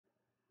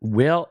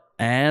Well,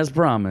 as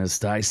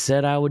promised, I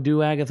said I would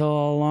do Agatha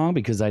all along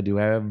because I do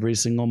every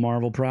single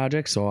Marvel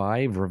project. So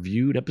I've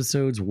reviewed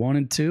episodes 1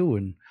 and 2,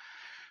 and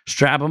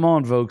strap them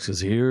on, folks, because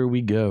here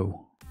we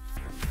go.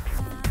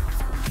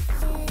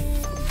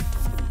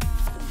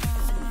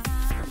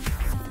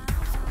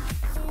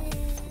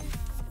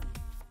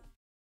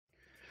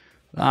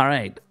 All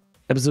right,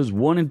 episodes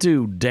 1 and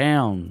 2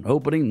 down,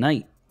 opening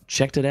night.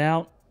 Checked it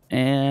out,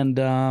 and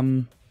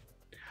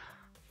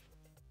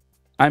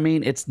I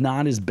mean, it's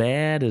not as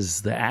bad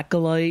as the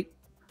Acolyte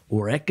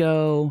or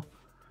Echo.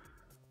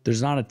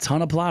 There's not a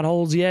ton of plot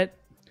holes yet.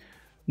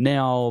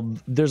 Now,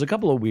 there's a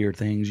couple of weird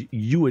things.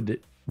 You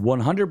would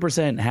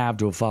 100% have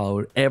to have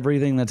followed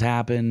everything that's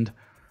happened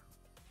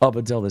up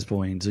until this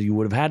point. So you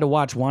would have had to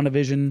watch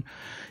WandaVision.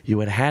 You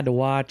would have had to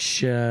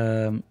watch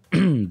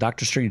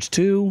Doctor Strange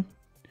 2.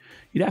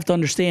 You'd have to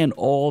understand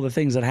all the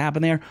things that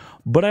happen there.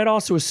 But I'd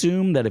also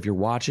assume that if you're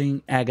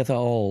watching Agatha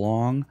all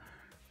along,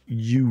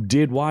 you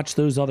did watch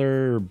those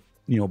other,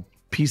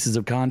 pieces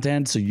of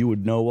content, so you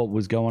would know what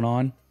was going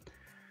on.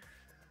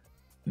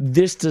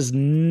 This does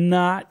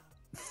not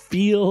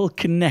feel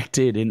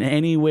connected in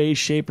any way,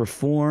 shape, or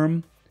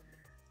form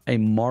a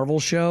Marvel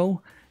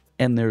show,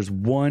 and there's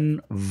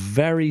one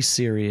very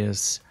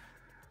serious,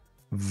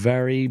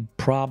 very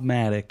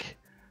problematic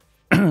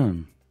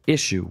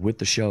issue with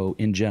the show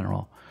in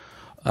general.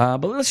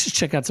 But let's just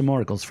check out some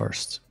articles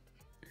first.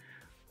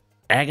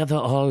 Agatha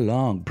all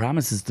along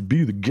promises to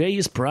be the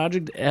gayest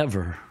project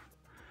ever.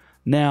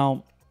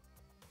 Now,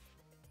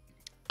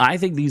 I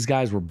think these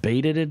guys were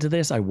baited into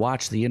this. I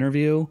watched the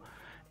interview,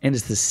 and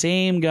it's the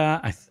same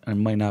guy. It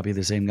might not be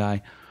the same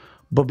guy,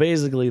 but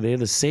basically they have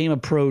the same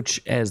approach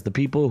as the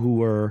people who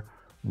were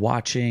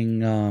watching,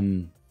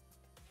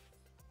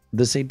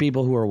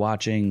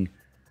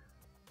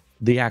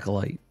 The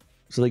Acolyte.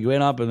 So they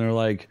went up and they're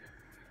like,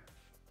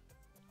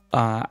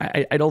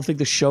 I don't think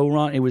the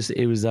showrunner, it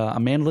was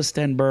Amanda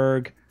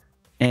Stenberg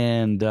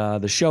and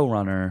the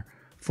showrunner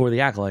for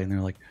The Acolyte, and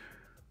they're like,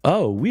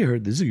 oh, we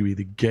heard this is going to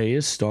be the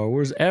gayest Star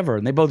Wars ever.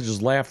 And they both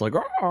just laughed like,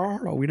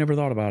 oh, we never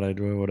thought about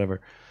it or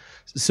whatever.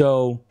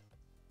 So,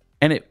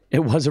 and it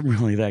wasn't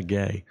really that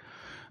gay.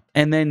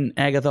 And then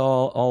Agatha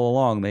all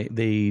along,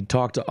 they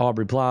talked to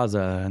Aubrey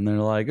Plaza, and they're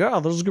like, oh,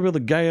 this is going to be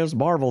the gayest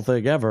Marvel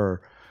thing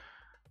ever.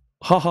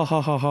 Ha, ha,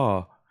 ha, ha,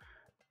 ha.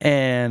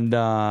 And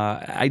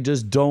I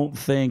just don't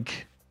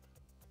think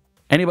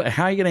anybody.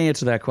 How are you going to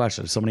answer that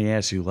question? If somebody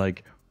asks you,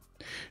 like,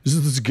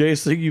 is this the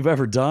gayest thing you've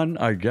ever done?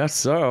 I guess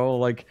so.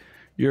 Like,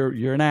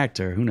 you're an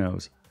actor. Who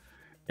knows?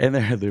 And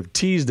they've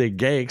teased a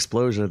gay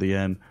explosion at the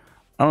end.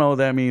 I don't know what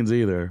that means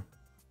either.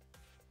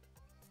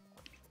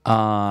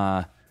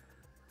 But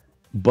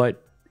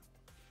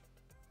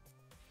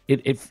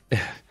it's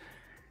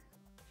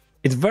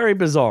very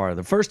bizarre.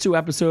 The first 2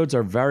 episodes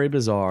are very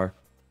bizarre.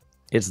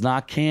 It's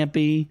not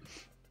campy.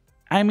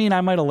 I mean,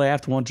 I might have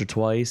laughed once or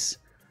twice,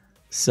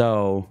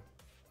 so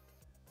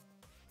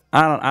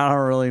I don't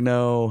really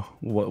know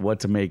what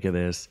to make of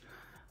this.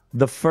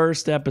 The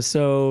first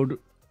episode,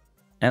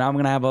 and I'm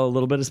gonna have a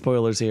little bit of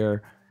spoilers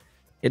here.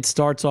 It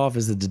starts off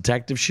as a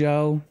detective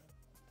show,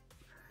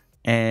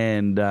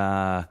 and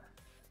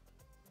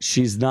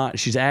she's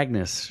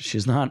Agnes.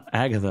 She's not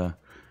Agatha,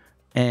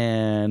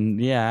 and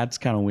yeah, it's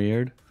kind of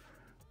weird.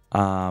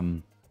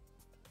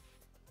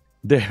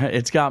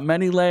 It's got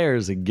many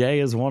layers, and gay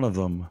is one of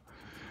them.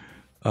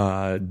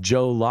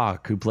 Joe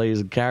Locke, who plays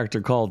a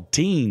character called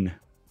Teen.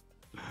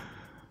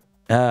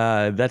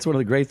 That's one of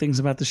the great things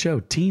about the show.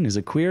 Teen is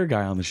a queer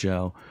guy on the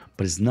show,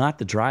 but is not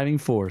the driving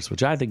force,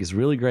 which I think is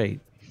really great.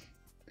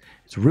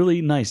 It's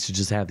really nice to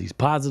just have these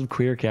positive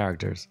queer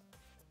characters.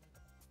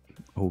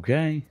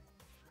 Okay.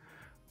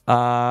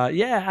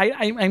 Yeah,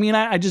 I mean,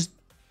 I just...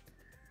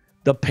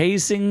 The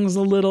pacing's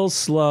a little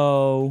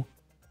slow.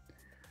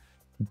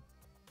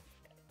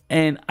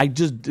 And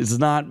it's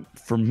not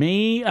for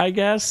me, I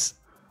guess.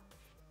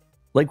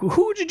 Like,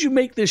 who did you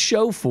make this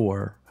show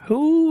for?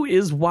 Who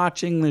is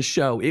watching this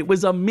show? It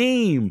was a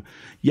meme.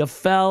 You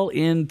fell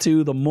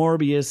into the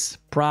Morbius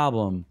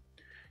problem.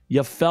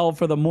 You fell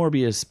for the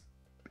Morbius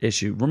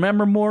issue.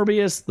 Remember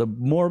Morbius?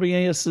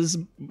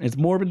 It's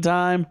Morbid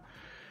time.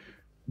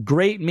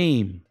 Great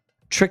meme.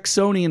 Trick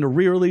Sony into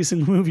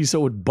re-releasing the movie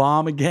so it would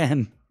bomb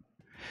again.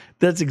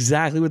 That's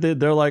exactly what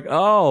they're like,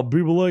 oh,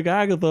 people like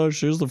Agatha.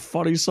 She's the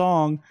funny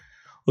song.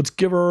 Let's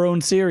give her own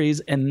series.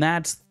 And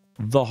that's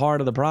the heart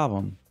of the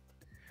problem.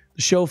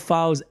 The show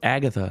follows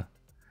Agatha.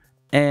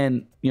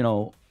 And,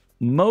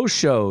 most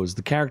shows,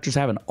 the characters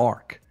have an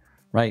arc,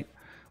 right?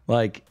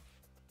 Like,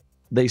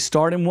 they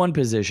start in one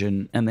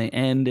position and they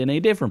end in a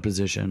different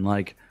position.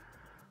 Like,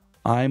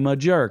 I'm a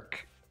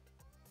jerk,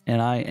 but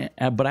I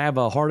have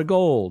a heart of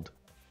gold.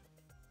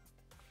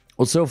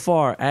 Well, so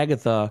far,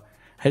 Agatha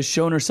has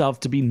shown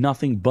herself to be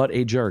nothing but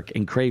a jerk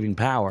and craving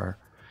power.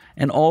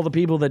 And all the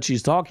people that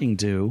she's talking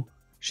to,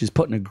 she's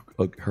putting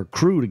her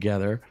crew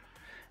together,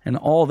 and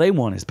all they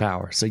want is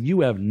power. So you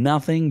have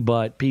nothing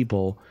but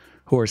people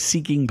who are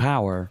seeking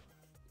power,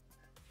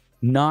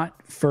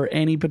 not for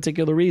any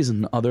particular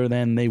reason other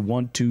than they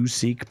want to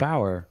seek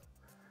power.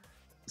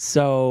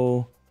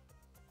 So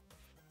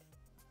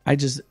I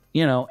just,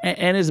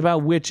 and it's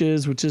about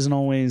witches, which isn't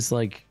always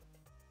like,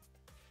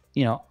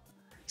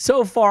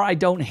 so far I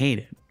don't hate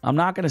it. I'm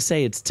not going to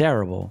say it's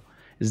terrible.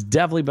 It's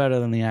definitely better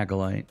than the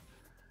Acolyte.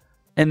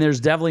 And there's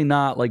definitely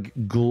not like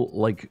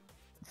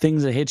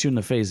things that hit you in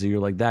the face that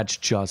you're like, that's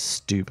just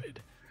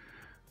stupid.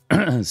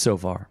 So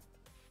far.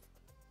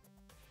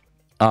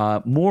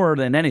 More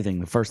than anything,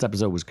 the first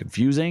episode was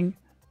confusing.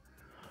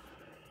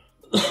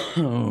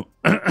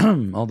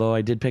 Although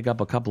I did pick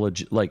up a couple of,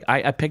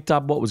 I picked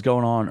up what was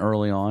going on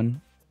early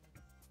on.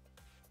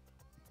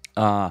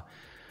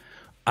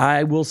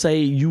 I will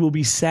say you will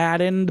be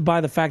saddened by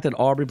the fact that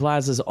Aubrey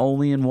Plaza is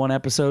only in one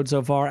episode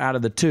so far out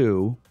of the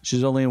two.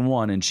 She's only in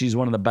one, and she's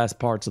one of the best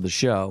parts of the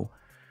show.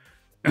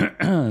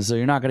 So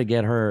you're not going to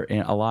get her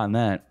a lot in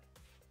that.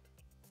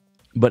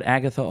 But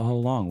Agatha all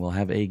along will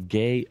have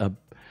it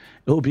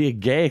will be a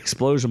gay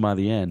explosion by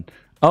the end.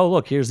 Oh,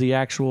 look, here's the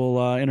actual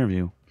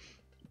interview.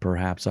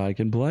 Perhaps I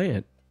can play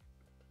it.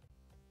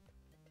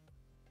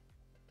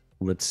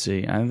 Let's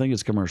see. I think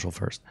it's commercial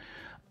first.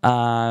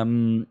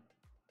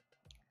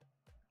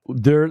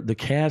 The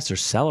cast are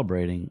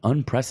celebrating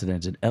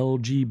unprecedented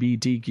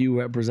LGBTQ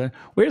represent.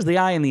 Where's the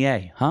I and the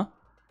A, huh?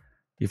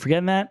 You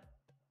forgetting that?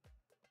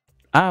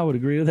 I would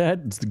agree with that.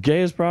 It's the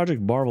gayest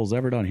project Marvel's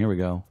ever done. Here we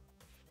go.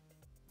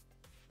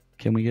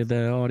 Can we get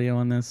the audio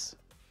on this?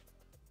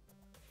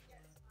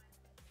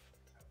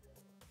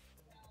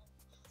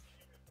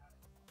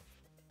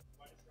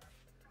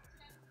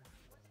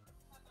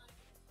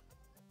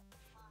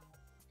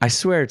 I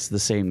swear it's the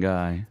same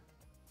guy.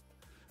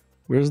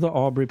 Where's the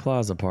Aubrey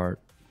Plaza part?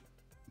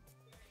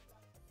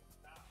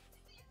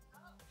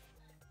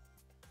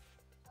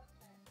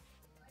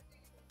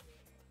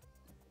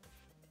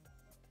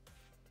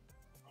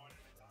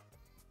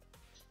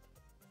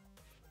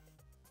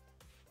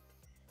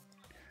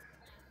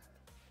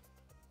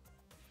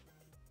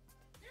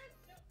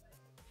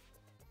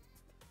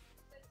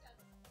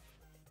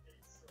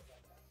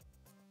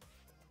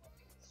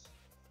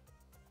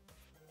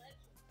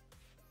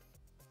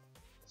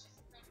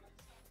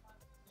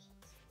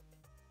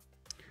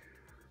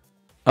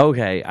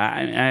 Okay,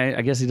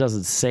 I guess he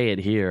doesn't say it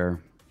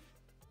here.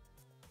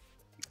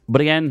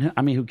 But again,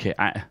 I mean, who cares?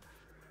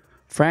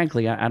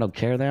 Frankly, I don't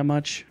care that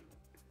much.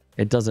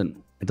 It doesn't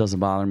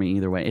bother me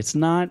either way. It's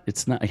not.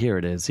 Here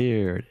it is.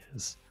 Here it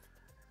is.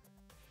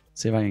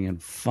 See if I can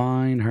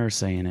find her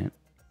saying it.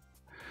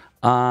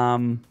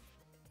 I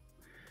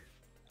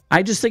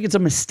just think it's a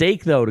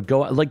mistake though to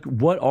go like,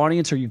 what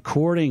audience are you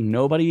courting?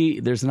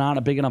 Nobody. There's not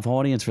a big enough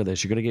audience for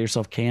this. You're gonna get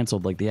yourself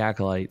canceled like the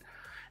Acolyte.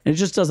 And it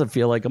just doesn't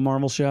feel like a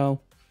Marvel show.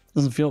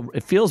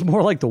 It feels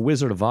more like the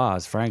Wizard of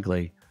Oz,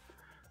 frankly,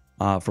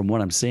 from what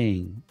I'm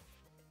seeing.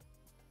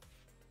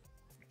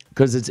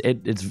 Because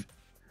it's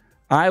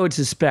I would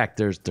suspect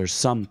there's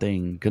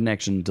something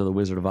connection to the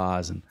Wizard of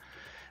Oz, and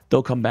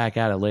they'll come back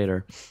at it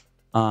later.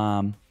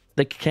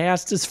 The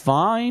cast is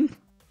fine.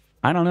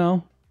 I don't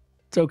know.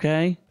 It's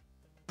okay.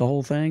 The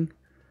whole thing.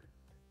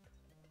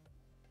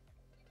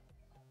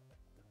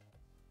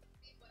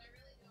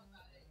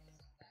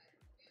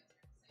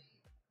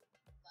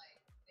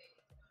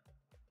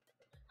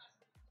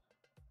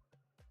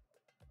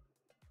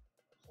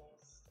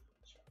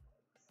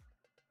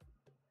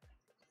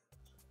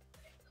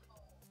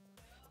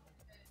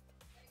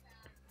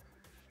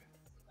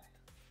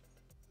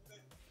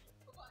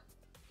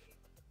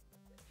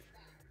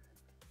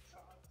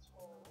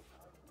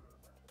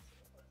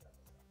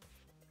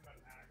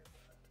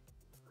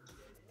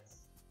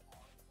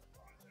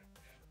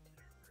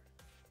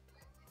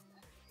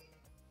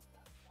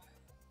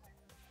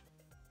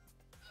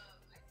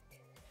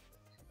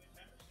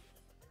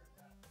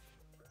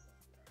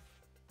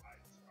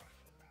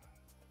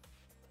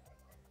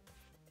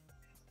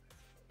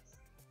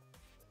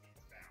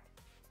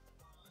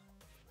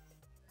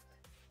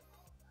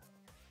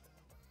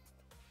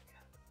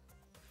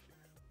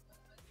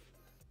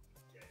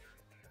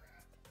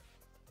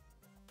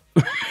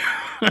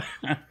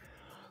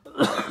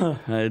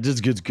 It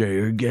just gets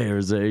gayer and gayer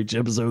as each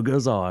episode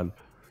goes on.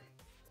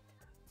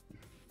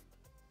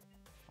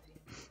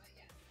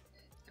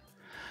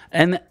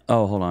 And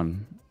oh, hold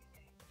on.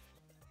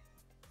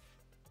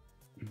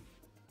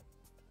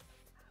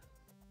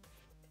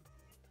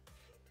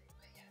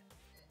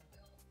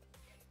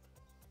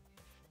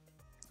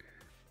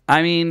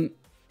 I mean,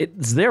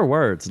 it's their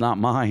words, not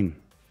mine.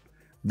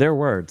 Their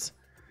words.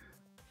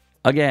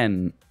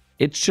 Again,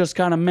 it's just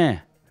kind of meh.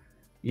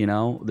 You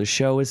know, the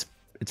show is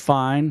it's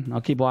fine.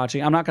 I'll keep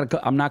watching. I'm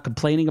not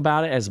complaining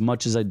about it as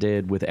much as I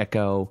did with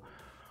Echo.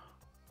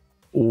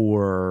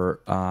 Or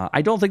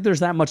I don't think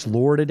there's that much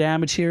lore to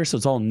damage here, so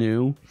it's all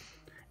new,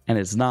 and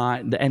it's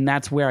not. And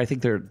that's where I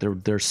think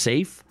they're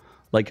safe.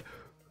 Like,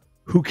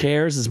 who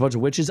cares? There's a bunch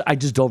of witches. I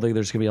just don't think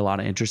there's gonna be a lot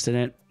of interest in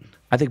it.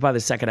 I think by the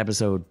second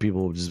episode,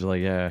 people will just be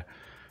like, yeah,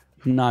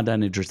 I'm not that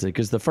interested,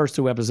 because the first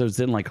two episodes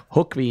didn't like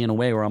hook me in a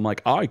way where I'm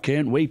like, I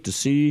can't wait to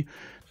see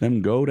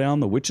them go down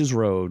the witch's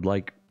road.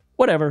 Like,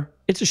 whatever.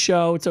 It's a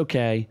show. It's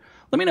okay.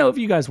 Let me know if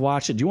you guys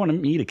watch it. Do you want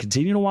me to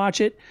continue to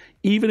watch it?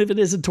 Even if it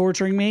isn't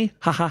torturing me?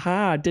 Ha ha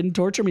ha. It didn't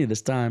torture me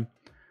this time.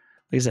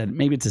 Like I said,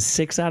 maybe it's a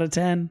 6 out of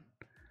 10.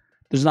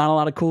 There's not a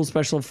lot of cool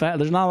special effects.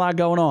 There's not a lot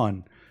going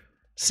on.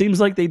 Seems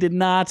like they did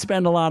not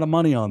spend a lot of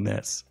money on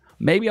this.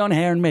 Maybe on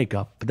hair and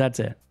makeup, but that's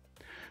it.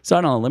 So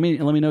I don't know. Let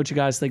me know what you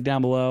guys think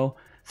down below.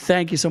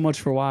 Thank you so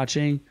much for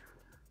watching.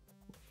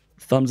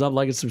 Thumbs up,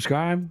 like, and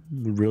subscribe.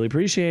 Would really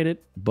appreciate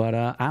it. But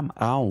I'm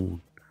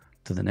on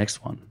to the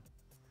next one.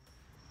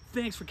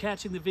 Thanks for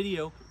catching the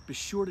video. Be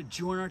sure to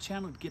join our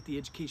channel to get the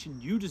education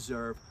you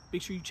deserve.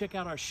 Make sure you check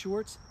out our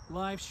shorts,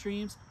 live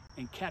streams,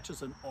 and catch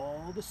us on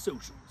all the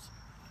socials.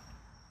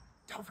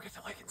 Don't forget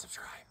to like and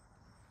subscribe.